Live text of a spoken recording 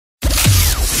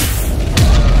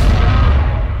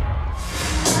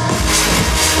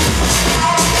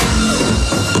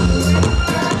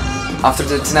After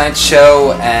the Tonight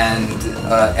Show and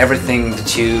everything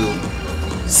that you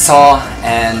saw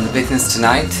and witnessed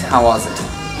tonight, how was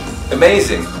it?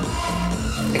 Amazing.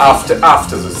 After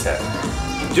the set.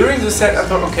 During the set I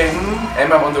thought, okay,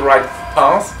 am I on the right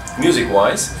path,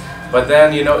 music-wise? But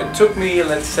then, you know, it took me,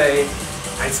 let's say,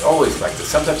 it's always like this.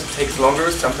 Sometimes it takes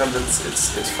longer, sometimes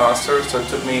it's faster, so it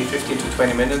took me 15 to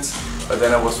 20 minutes, but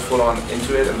then I was full on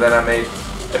into it, and then I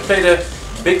played a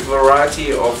big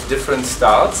variety of different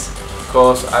styles,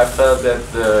 because I felt that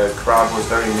the crowd was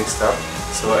very mixed up.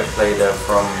 So I played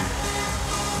from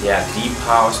deep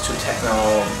house to techno,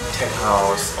 tech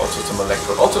house, also some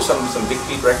electro, also some big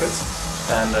beat records,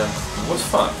 and it was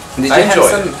fun. Did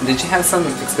you have some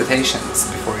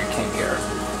expectations before you came here,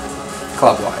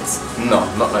 club-wise? No,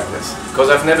 not like this, because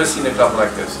I've never seen a club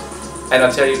like this. And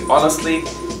I'll tell you honestly,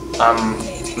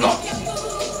 no,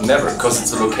 never,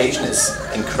 because the location is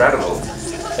incredible.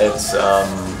 It's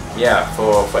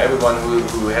for everyone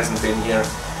who hasn't been here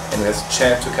and who has a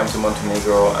chance to come to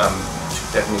Montenegro,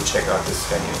 should definitely check out this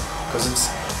venue, because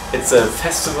it's a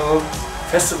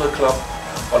festival club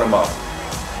on a mountain.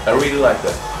 I really like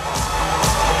that.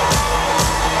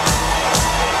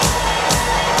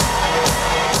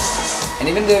 And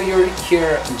even though you're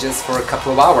here just for a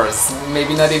couple of hours,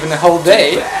 maybe not even a whole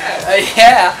day,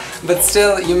 yeah, but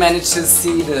still you managed to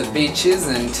see the beaches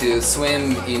and to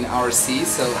swim in our sea,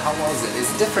 so how was it?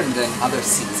 Is it different than other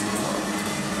seas in the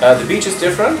world? The beach is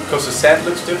different, because the sand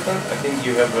looks different. I think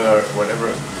you have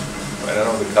whatever, I don't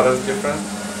know, the color is different,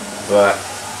 but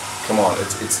come on,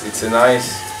 it's a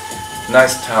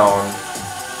nice town.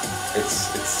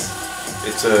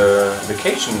 It's a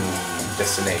vacation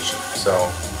destination,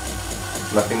 so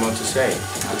nothing more to say.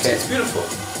 Okay. It's beautiful.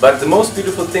 But the most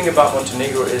beautiful thing about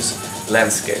Montenegro is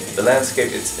landscape. The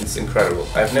landscape, it's incredible.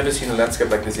 I've never seen a landscape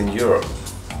like this in Europe.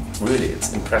 Really,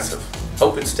 it's impressive.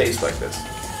 Hope it stays like this.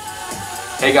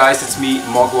 Hey guys, it's me,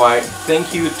 Moguai.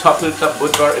 Thank you, Top Hill Club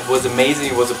BUDVA. It was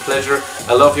amazing, it was a pleasure.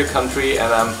 I love your country,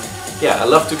 and I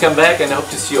love to come back, and I hope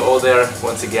to see you all there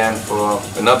once again for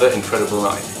another incredible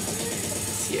night.